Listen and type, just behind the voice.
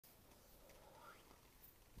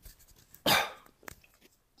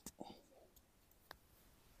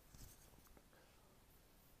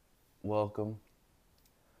Welcome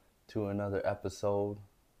to another episode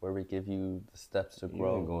where we give you the steps to You ain't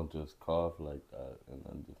grow. going to just cough like that, and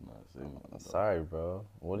I'm just not saying that, though. Sorry, bro.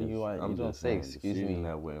 What do you want? I'm You don't just say saying, excuse the season me.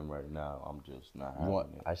 that we're in right now, I'm just not You want?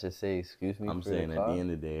 having it. I should say excuse me I'm for the saying at the cough.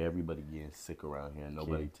 end of the day, everybody getting sick around here, and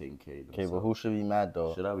nobody taking care of Okay, themselves. but who should be mad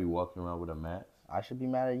though? Should I be walking around with a mask? I should be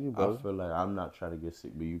mad at you, I bro. feel like I'm not trying to get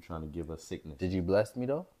sick, but you trying to give us sickness. Did you bless me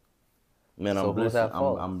though? Man, So I'm who's blessing. at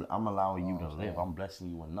fault? I'm allowing you to I'm live. saying. I'm blessing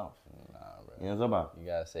you enough. Nah, bro. You know what I'm about? You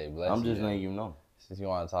gotta say bless I'm you. just then. letting you know. Since you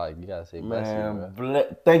want to talk, you gotta say bless you, bro. Man,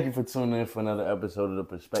 thank you for tuning in for another episode of the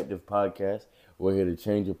Perspective Podcast. We're here to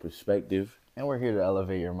change your perspective. And we're here to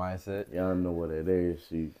elevate your mindset. Y'all know what it is.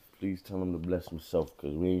 See, please tell him to bless himself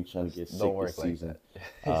because we ain't trying to get sick Don't work this like season.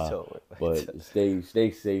 that. Don't work like But that.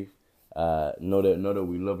 stay safe. Know that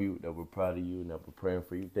we love you, that we're proud of you, and that we're praying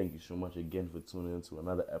for you. Thank you so much again for tuning in to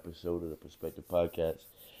another episode of the Perspective Podcast.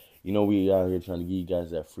 You know, we out here trying to give you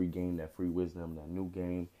guys that free game, that free wisdom, that new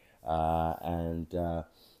game, and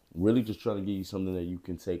really just trying to give you something that you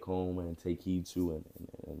can take home and take heed to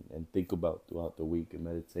and think about throughout the week and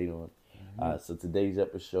meditate on. So today's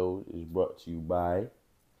episode is brought to you by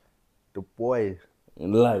The boy.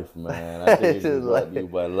 Life, man. I think it's Just brought to you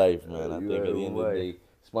by Life, man. I You think are at the end of the right. day,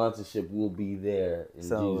 sponsorship will be there in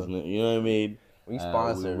So, Jesus' name. You know what I mean? We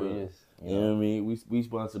sponsor. We We will. just, You know what I mean? We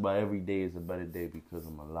sponsored by every day is a better day because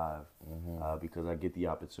I'm alive. Because I get the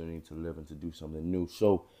opportunity to live and to do something new.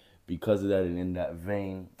 So, because of that and in that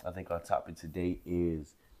vein, I think our topic today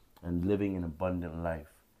is and living an abundant life.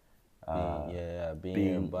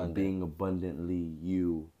 being abundant. Being abundantly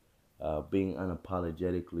you, being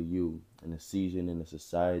unapologetically you in a season, in a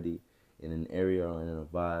society, in an area, or in a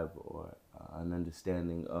vibe, or an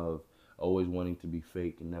understanding of always wanting to be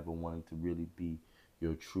fake and never wanting to really be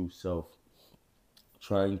your true self.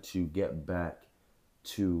 Trying to get back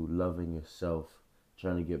to loving yourself,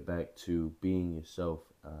 trying to get back to being yourself,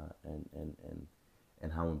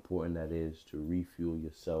 and how important that is to refuel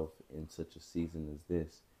yourself in such a season as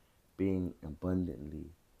this. Being abundantly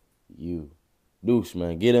you. Deuce,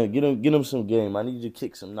 man, get them some game. I need you to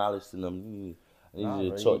kick some knowledge to them. I need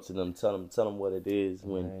you to talk to them, tell them what it is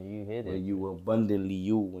when you hit it. you were abundantly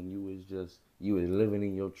you, when you was living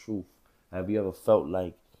in your truth. Have you ever felt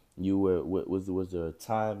like you were? Was there a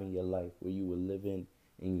time in your life where you were living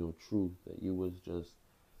in your truth, that you was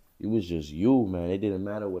just you, man? It didn't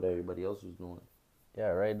matter what everybody else was doing. Yeah,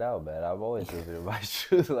 right now, man. I've always lived my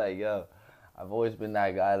truth. Like, yo, I've always been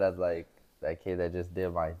that guy that's like that kid that just did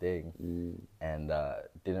my thing and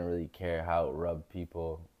didn't really care how it rubbed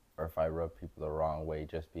people or if I rubbed people the wrong way,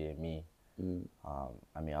 just being me.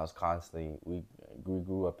 I mean, I was constantly, we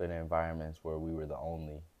grew up in environments where we were the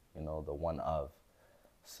only, the one of.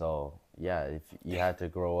 So, yeah, if you had to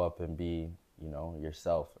grow up and be,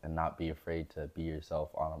 yourself and not be afraid to be yourself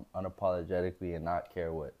unapologetically and not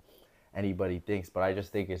care what anybody thinks. But I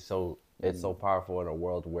just think it's so powerful in a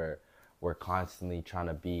world where we're constantly trying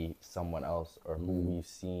to be someone else or who we've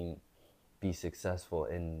seen be successful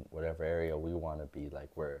in whatever area we want to be. Like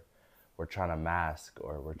we're trying to mask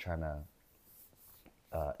or we're trying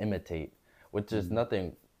to imitate, which is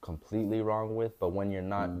nothing completely wrong with. But when you're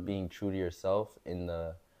not being true to yourself in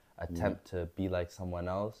the attempt to be like someone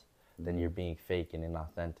else, then you're being fake and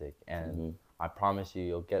inauthentic. And I promise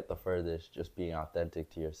you'll get the furthest just being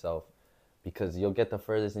authentic to yourself, because you'll get the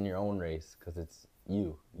furthest in your own race because it's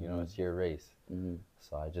you, it's your race.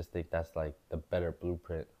 So I just think that's like the better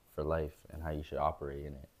blueprint for life and how you should operate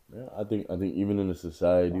in it. Yeah, I think even in a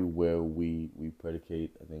society where we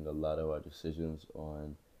predicate, I think a lot of our decisions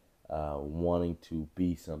on wanting to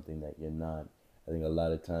be something that you're not. I think a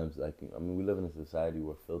lot of times, we live in a society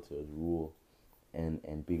where filters rule,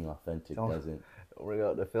 and being authentic doesn't. Bring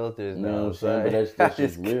out the filters You now. know what I'm saying? But that's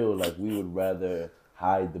just real. Like, we would rather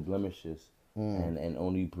hide the blemishes and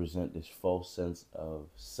only present this false sense of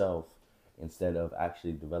self instead of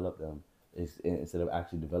actually develop them. Instead of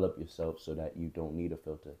actually develop yourself so that you don't need a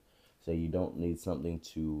filter. So you don't need something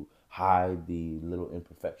to hide the little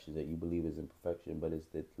imperfections that you believe is imperfection, but it's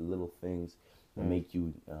the little things that make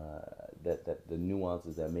you, that the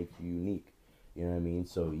nuances that make you unique. You know what I mean?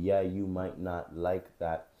 So yeah, you might not like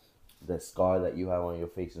that scar that you have on your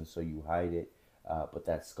face, and so you hide it. But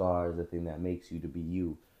that scar is the thing that makes you to be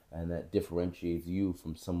you, and that differentiates you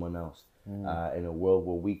from someone else. In a world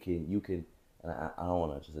where you can. And I don't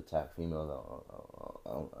want to just attack females. I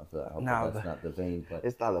hope that's not the vein, but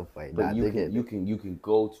it's not a fight. But you can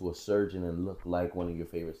go to a surgeon and look like one of your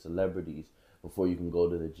favorite celebrities before you can go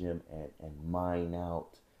to the gym and mine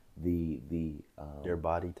out the your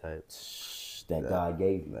body type that God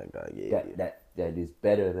gave you. That God gave you. That is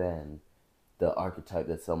better than the archetype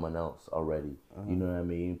that's someone else already. You know what I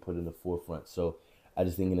mean? Put in the forefront. So I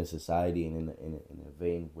just think in a society and in a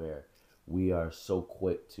vein where we are so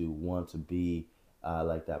quick to want to be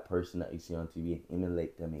like that person that you see on TV and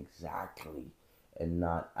emulate them exactly, and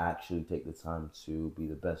not actually take the time to be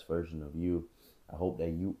the best version of you. I hope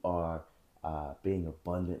that you are being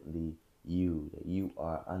abundantly you, that you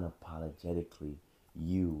are unapologetically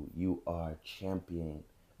you. You are champion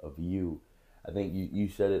of you. I think you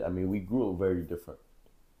said it. I mean, we grew up very different.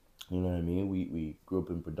 You know what I mean? We grew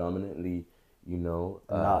up in predominantly, not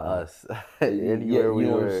us. Anywhere we you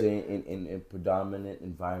know were. what I'm saying? In predominant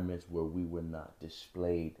environments where we were not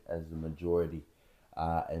displayed as the majority.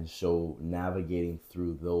 And so navigating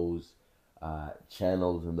through those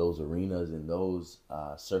channels and those arenas and those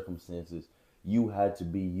circumstances, you had to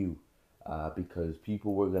be you. Because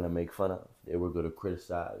people were going to make fun of, they were going to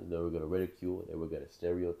criticize, they were going to ridicule, they were going to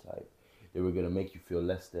stereotype, they were going to make you feel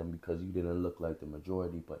less than because you didn't look like the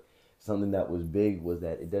majority. But something that was big was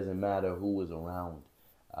that it doesn't matter who was around.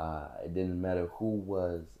 It didn't matter who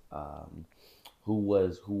was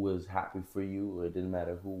happy for you, or it didn't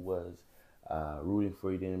matter who was rooting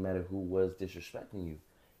for you. It didn't matter who was disrespecting you.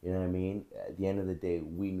 You know what I mean? At the end of the day,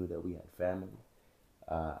 we knew that we had family,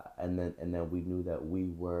 and then we knew that we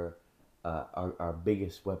were our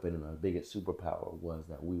biggest weapon and our biggest superpower was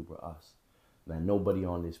that we were us. Now nobody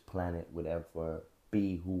on this planet would ever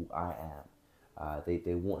be who I am.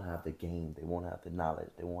 They won't have the game. They won't have the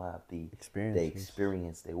knowledge. They won't have the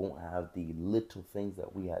experience. They won't have the little things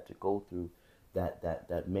that we had to go through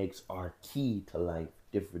that makes our key to life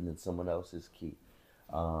different than someone else's key.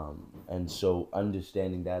 And so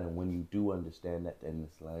understanding that, and when you do understand that, then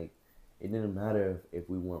it's like, it didn't matter if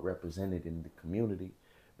we weren't represented in the community,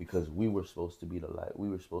 because we were supposed to be the light. We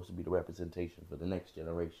were supposed to be the representation for the next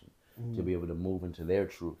generation to be able to move into their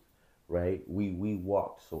truth. Right, we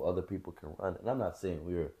walked so other people can run, and I'm not saying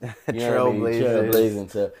we were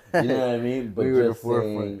trailblazing to, you know what I mean, but we were just the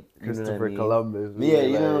forefront. saying, Christopher Columbus. Yeah,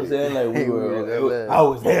 you know what I'm saying. Like we were, I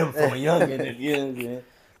was him from a youngin', you know what I'm saying.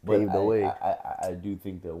 But paved the way. I do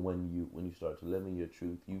think that when you start to live in your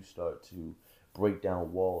truth, you start to break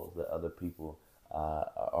down walls that other people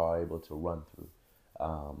are able to run through.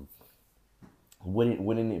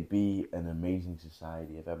 Wouldn't it be an amazing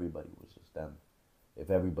society if everybody was just them? If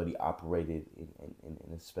everybody operated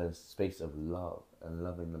in a space of love and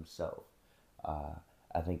loving themselves,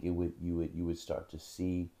 I think you would start to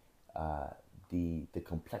see the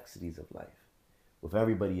complexities of life. If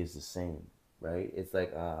everybody is the same, right? It's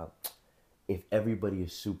like if everybody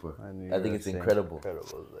is super, I think it's incredible.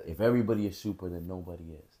 If everybody is super, then nobody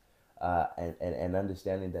is. And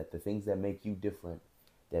understanding that the things that make you different,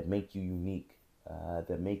 that make you unique,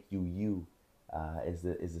 that make you you, is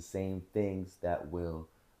the same things that will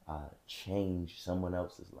change someone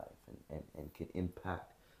else's life and can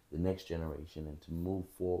impact the next generation, and to move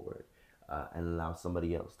forward and allow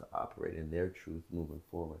somebody else to operate in their truth moving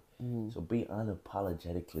forward. So be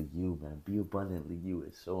unapologetically you, man. Be abundantly you.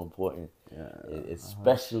 It's so important,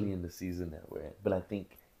 especially in the season that we're in. But I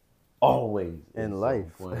think always in life,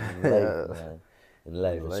 so man. In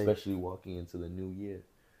life, especially walking into the new year.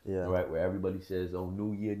 Yeah. Right, where everybody says, "Oh,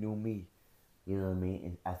 new year, new me." You know what I mean?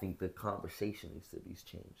 And I think the conversation needs to be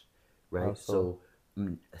changed, right? Also.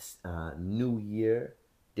 So, new year,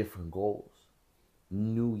 different goals.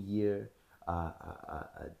 New year,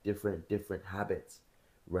 different habits,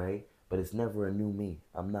 right? But it's never a new me.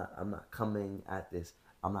 I'm not coming at this.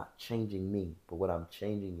 I'm not changing me. But what I'm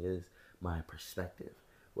changing is my perspective.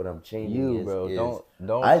 What I'm changing bro.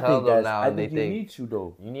 Don't tell them now. I think you need to,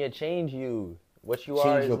 though. You need to change you. What you change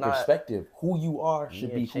are is your not, perspective. Who you are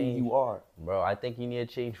should be who you are. Bro, I think you need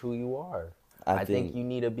to change who you are. I think you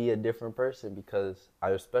need to be a different person, because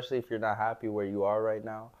especially if you're not happy where you are right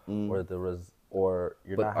now, or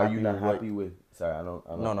you're not happy. Are you not happy with? Sorry, I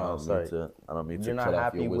don't mean to. You're not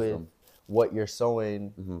happy with what you're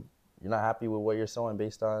sowing. Mm-hmm. You're not happy with what you're sowing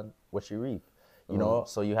based on what you reap. You know,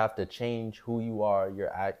 so you have to change who you are.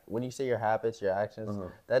 When you say your habits, your actions,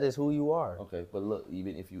 that is who you are. Okay, but look,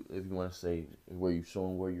 even if you want to say where you're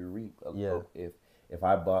sowing, where you reap. If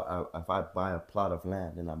I buy a plot of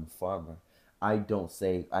land and I'm a farmer, I don't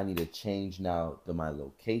say I need to change now my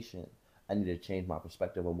location. I need to change my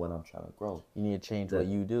perspective on what I'm trying to grow. You need to change what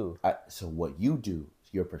you do. So what you do,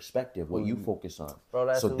 your perspective, what you focus on. Bro,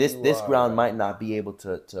 that's so this ground might not be able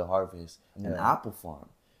to harvest an apple farm,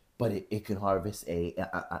 but it can harvest a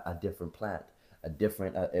different plant,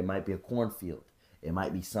 it might be a cornfield, it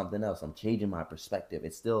might be something else. I'm changing my perspective.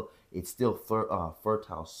 It's still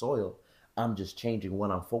fertile soil. I'm just changing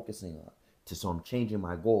what I'm focusing on. So I'm changing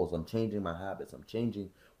my goals. I'm changing my habits. I'm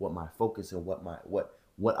changing what my focus and what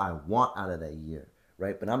what I want out of that year,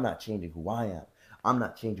 right? But I'm not changing who I am. I'm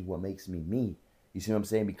not changing what makes me me. You see what I'm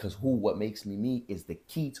saying? Because what makes me me is the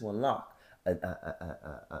key to unlock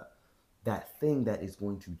that thing that is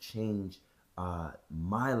going to change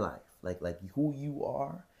my life. Like who you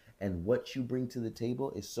are and what you bring to the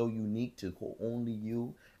table is so unique to only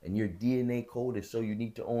you, and your DNA code is so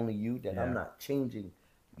unique to only you that I'm not changing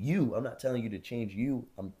you. I'm not telling you to change you.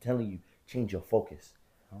 I'm telling you change your focus.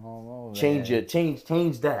 I don't know, Change man.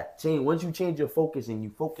 change that. Change once you change your focus and you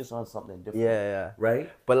focus on something different. Yeah. Right?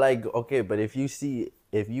 But like, okay, but if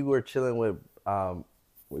you were chilling with,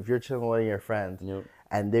 if you're chilling with one of your friends, Yep.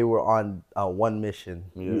 and they were on one mission,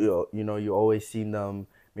 Yep. you always seen them.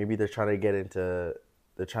 Maybe they're trying to get into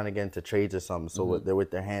trades or something. So they're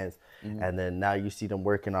with their hands, and then now you see them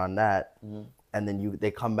working on that, and then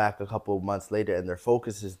they come back a couple of months later and their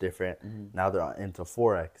focus is different. Now they're into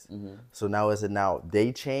forex. So now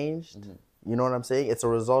they changed. You know what I'm saying? It's a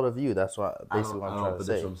result of you. That's what I'm trying to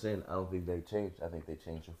say. That's what I'm saying. I don't think they changed. I think they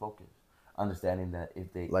changed their focus. Understanding that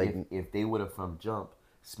if they would have from jump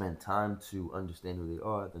spent time to understand who they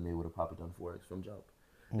are, then they would have probably done forex from jump.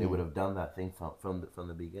 They would have done that thing from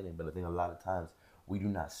the beginning. But I think a lot of times we do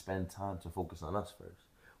not spend time to focus on us first.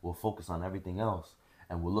 We'll focus on everything else,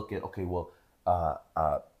 and we'll look at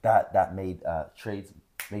that made trades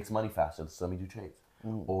makes money faster. So let me do trades.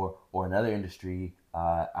 Or another industry,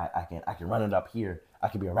 I can run it up here. I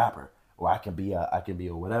can be a rapper, or I can be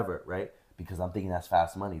a whatever, right? Because I'm thinking that's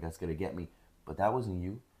fast money. That's gonna get me. But that wasn't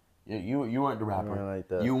you. You weren't the rapper. Like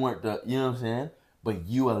that. You weren't the. You know what I'm saying? But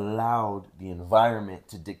you allowed the environment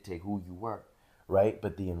to dictate who you were, right?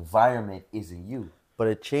 But the environment isn't you. But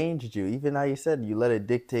it changed you. Even how you said you let it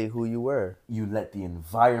dictate who you were. You let the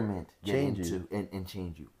environment Change you and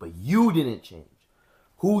change you. But you didn't change.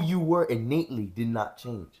 Who you were innately did not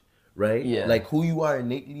change, right? Yeah. Like who you are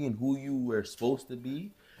innately and who you were supposed to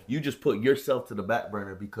be, you just put yourself to the back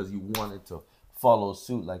burner because you wanted to follow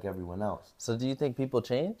suit like everyone else. So do you think people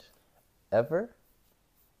change? Ever?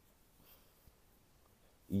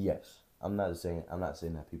 Yes. I'm not saying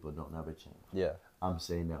that people don't ever change. Yeah. I'm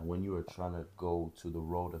saying that when you are trying to go to the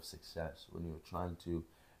road of success, when you're trying to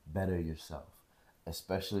better yourself,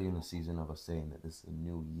 especially in the season of us saying that this is a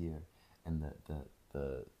new year, and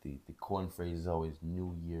the corn phrase is always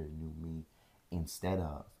new year, new me, instead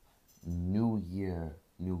of new year,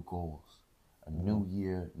 new goals, a new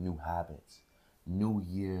year, new habits, new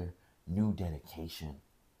year, new dedication,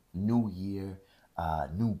 new year,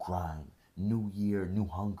 new grind, new year, new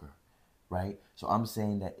hunger, right? So I'm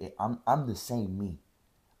saying that I'm the same me.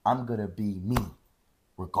 I'm gonna be me,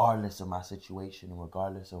 regardless of my situation and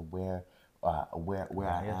regardless of where I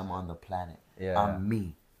am on the planet. Yeah. I'm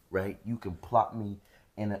me, right? You can plot me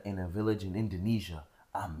in a village in Indonesia.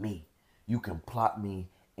 I'm me. You can plot me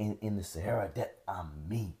in the Sahara Desert. I'm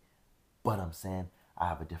me. But I'm saying I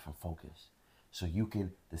have a different focus. So you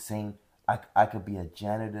can I could be a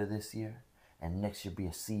janitor this year and next year be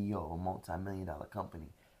a CEO of a multi-million-dollar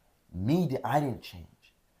company. I didn't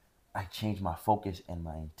change. I changed my focus and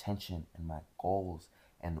my intention and my goals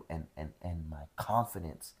and my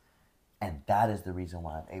confidence. And that is the reason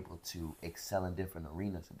why I'm able to excel in different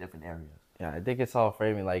arenas, in different areas. Yeah, I think it's all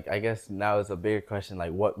framing. Like, I guess now it's a bigger question,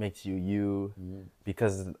 like, what makes you you?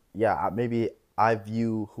 Because, maybe I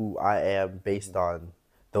view who I am based on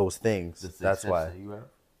those things. That's why. That you have?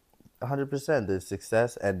 100%. The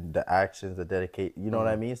success and the actions, the dedication. You know what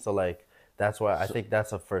I mean? So, like, that's why I think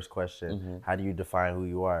that's the first question. How do you define who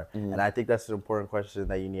you are? And I think that's an important question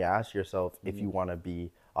that you need to ask yourself if you want to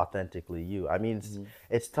be authentically you. I mean,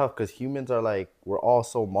 it's tough because humans are like, we're all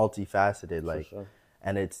so multifaceted. Like, sure.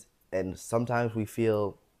 and sometimes we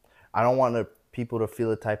feel, I don't want people to feel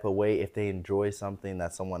a type of way if they enjoy something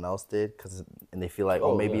that someone else did, and they feel like,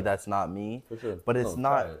 maybe that's not me. For sure. But it's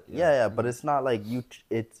not. But it's not like you.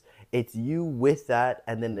 It's you with that,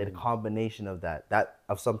 and then the combination of that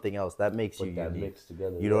of something else that makes you that unique. mixed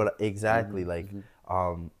together. You know what? Exactly. Like,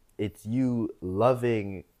 it's you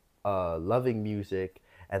loving music,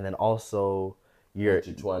 and then also you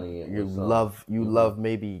love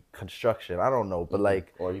maybe construction. I don't know, but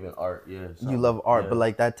like, or even art. Yeah. You love art, but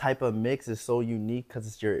like that type of mix is so unique because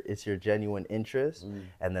it's your genuine interest,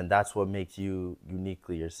 and then that's what makes you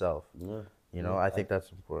uniquely yourself. Yeah. You know, I think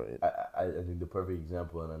that's important. I think the perfect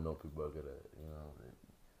example, and I know people are gonna,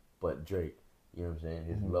 but Drake, you know what I'm saying?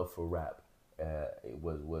 His love for rap, it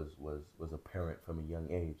was apparent from a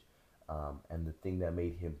young age, and the thing that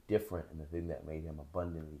made him different, and the thing that made him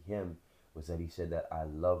abundantly him, was that he said that I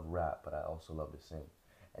love rap, but I also love to sing,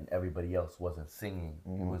 and everybody else wasn't singing,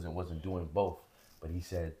 he wasn't doing both, but he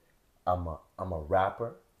said, I'm a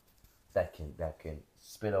rapper, that can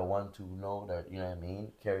spit a 1-2 note, or you know what I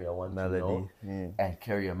mean, carry a 1-2 Melody. note, Yeah. and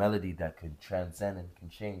carry a melody that can transcend and can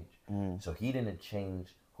change. Mm. So he didn't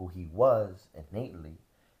change who he was innately.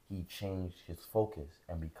 He changed his focus,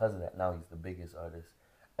 and because of that, now he's the biggest artist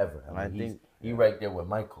ever. I mean, he's right there with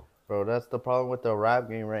Michael. Bro, that's the problem with the rap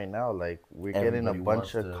game right now. Like, we're getting a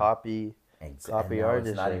bunch of copy artists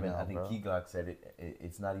not right even, now, I think bro. Key Glock said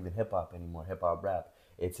it's not even hip hop anymore. Hip hop rap.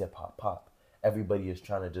 It's hip hop pop. Everybody is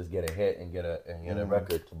trying to just get a hit and get a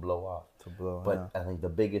record to blow off. But I think the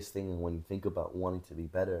biggest thing when you think about wanting to be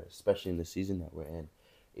better, especially in the season that we're in,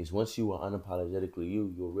 is once you are unapologetically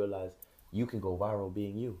you, you'll realize you can go viral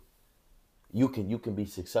being you. You can be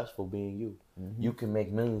successful being you. Mm-hmm. You can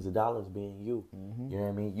make millions of dollars being you. Mm-hmm. You know what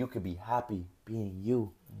I mean? You can be happy being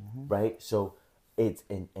you, right? So it's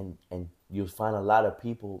and you'll find a lot of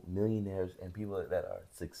people, millionaires and people that are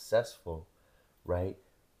successful, right?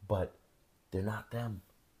 But they're not them.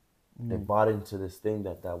 They bought into this thing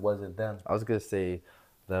that wasn't them. I was gonna say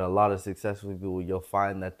that a lot of successful people, you'll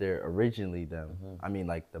find that they're originally them. I mean,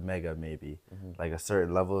 like the mega maybe, like a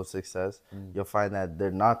certain level of success. You'll find that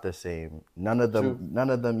they're not the same. None of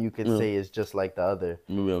them you can say is just like the other.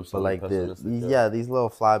 But like these little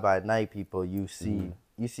fly by night people, you see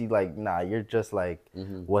like, nah, you're just like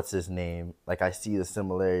what's his name? Like, I see the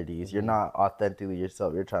similarities. You're not authentically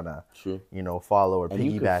yourself. You're trying to follow or and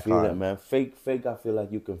piggyback you can feel on it, man. Fake. I feel like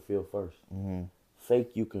you can feel first.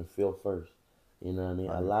 Fake, you can feel first. You know what I mean?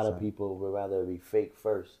 100%. A lot of people would rather be fake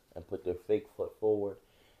first and put their fake foot forward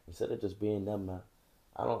instead of just being them, man.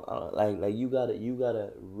 I don't like you gotta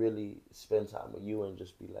really spend time with you and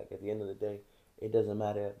just be like, at the end of the day, it doesn't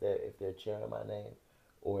matter if they're cheering my name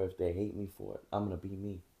or if they hate me for it. I'm gonna be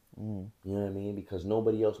me. You know what I mean? Because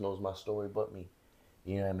nobody else knows my story but me.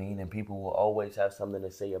 You know what I mean? And people will always have something to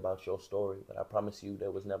say about your story, but I promise you there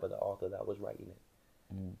was never the author that was writing it.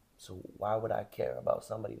 So why would I care about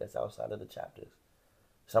somebody that's outside of the chapters?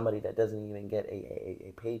 Somebody that doesn't even get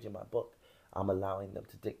a page in my book. I'm allowing them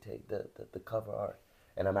to dictate the cover art,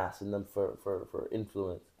 and I'm asking them for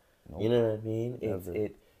influence. Nope. You know what I mean?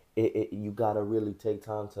 You gotta really take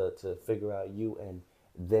time to figure out you, and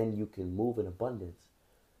then you can move in abundance,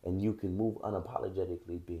 and you can move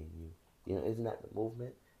unapologetically being you. You know, isn't that the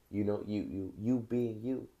movement? You know, you being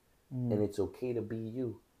you, and it's okay to be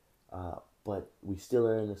you. But we still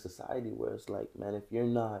are in a society where it's like, man, if you're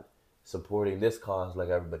not supporting this cause like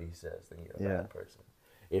everybody says, then you're a bad person.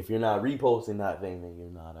 If you're not reposting that thing, then you're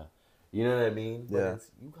not you know what I mean? But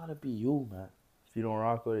you gotta be you, man. If you don't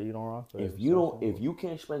rock with it, you don't rock with it. If you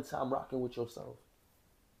can't spend time rocking with yourself,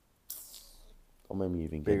 don't make me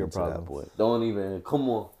even get into that, boy. Don't even, come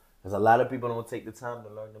on. Because a lot of people don't take the time to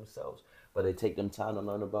learn themselves, but they take them time to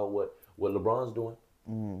learn about what LeBron's doing.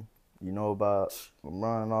 You know about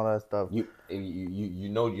LeBron and all that stuff. You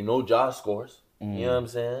know Josh scores. You know what I'm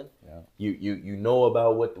saying? Yeah. You know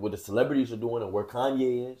about what the celebrities are doing and where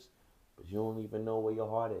Kanye is, but you don't even know where your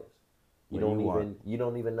heart is. You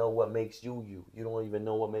don't even know what makes you you. You don't even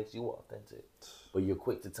know what makes you authentic. But you're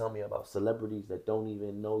quick to tell me about celebrities that don't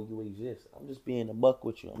even know you exist. I'm just being a buck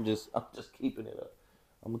with you. I'm just keeping it up.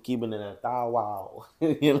 I'm keeping it at wow.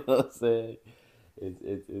 You know what I'm saying?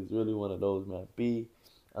 It's really one of those, man. Be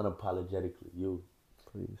unapologetically you.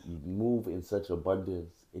 Please. You move in such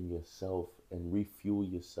abundance in yourself and refuel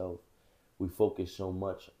yourself. We focus so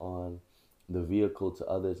much on the vehicle to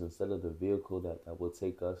others instead of the vehicle that will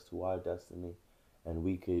take us to our destiny. And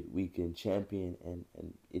we can champion, and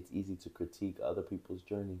it's easy to critique other people's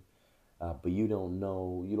journey, but you don't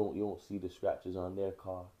know, you don't see the scratches on their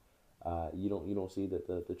car. You don't see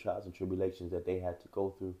the trials and tribulations that they had to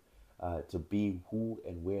go through to be who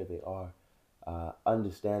and where they are.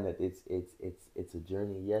 Understand that it's a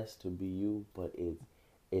journey, yes, to be you, but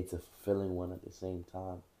it's a fulfilling one at the same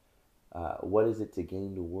time. What is it to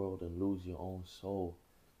gain the world and lose your own soul?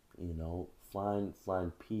 You know, find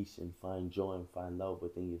peace and find joy and find love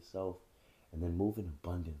within yourself, and then move in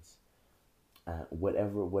abundance.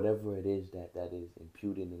 Whatever it is that is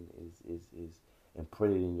imputed and is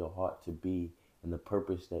imprinted in your heart to be, and the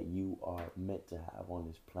purpose that you are meant to have on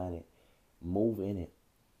this planet, move in it.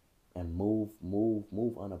 And move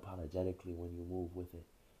unapologetically when you move with it.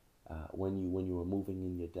 When you are moving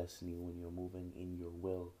in your destiny, when you're moving in your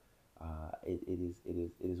will, it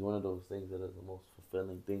is one of those things that is the most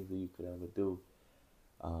fulfilling things that you could ever do.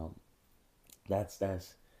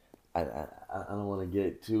 I don't want to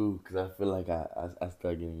get too, because I feel like I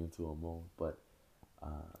start getting into a mode, but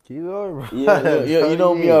keep going, bro. Yeah, you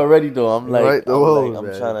know me already though.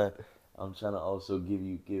 I'm trying to also give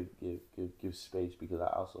space, because I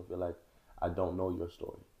also feel like I don't know your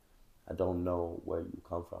story. I don't know where you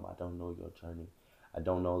come from. I don't know your journey. I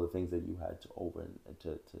don't know the things that you had to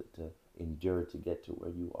to endure to get to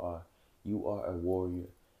where you are. You are a warrior.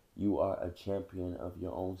 You are a champion of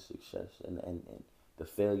your own success, and the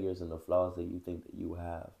failures and the flaws that you think that you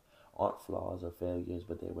have aren't flaws or failures,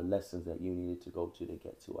 but they were lessons that you needed to go to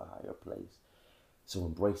get to a higher place. So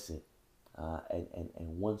embrace it,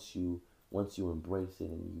 and once you embrace it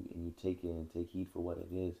and you take it and take heed for what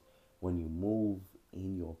it is, when you move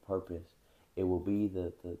in your purpose, it will be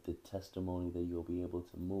the testimony that you'll be able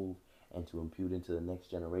to move and to impute into the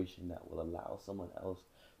next generation that will allow someone else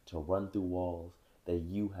to run through walls that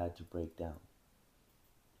you had to break down.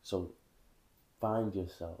 So find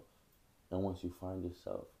yourself, and once you find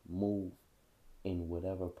yourself, move in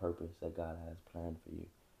whatever purpose that God has planned for you.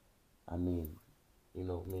 I mean, you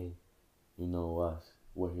know me, you know us.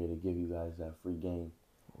 We're here to give you guys that free game,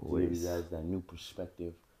 to give you guys that new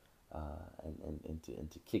perspective, and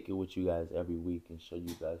to kick it with you guys every week and show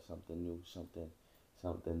you guys something new, something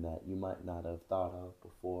that you might not have thought of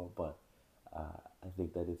before, but I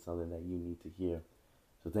think that it's something that you need to hear.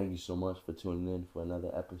 So thank you so much for tuning in for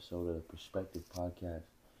another episode of the Perspective Podcast.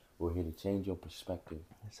 We're here to change your perspective.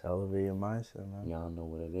 It's elevate your mindset, man. Y'all know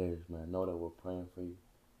what it is, man. Know that we're praying for you.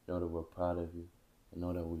 Know that we're proud of you. And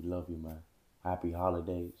know that we love you, man. Happy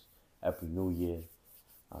holidays. Happy New Year.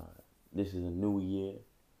 This is a new year,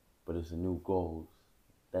 but it's a new goals.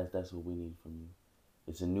 That's what we need from you.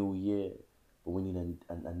 It's a new year, but we need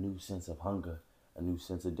a new sense of hunger, a new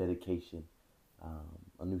sense of dedication,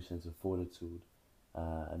 a new sense of fortitude,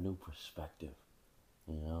 a new perspective,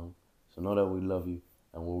 you know? So know that we love you,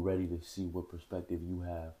 and we're ready to see what perspective you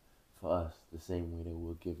have for us, the same way that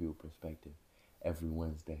we'll give you a perspective every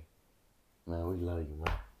Wednesday. Man, we love you,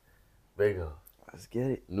 man. Big up. Let's get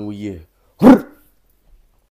it. New year.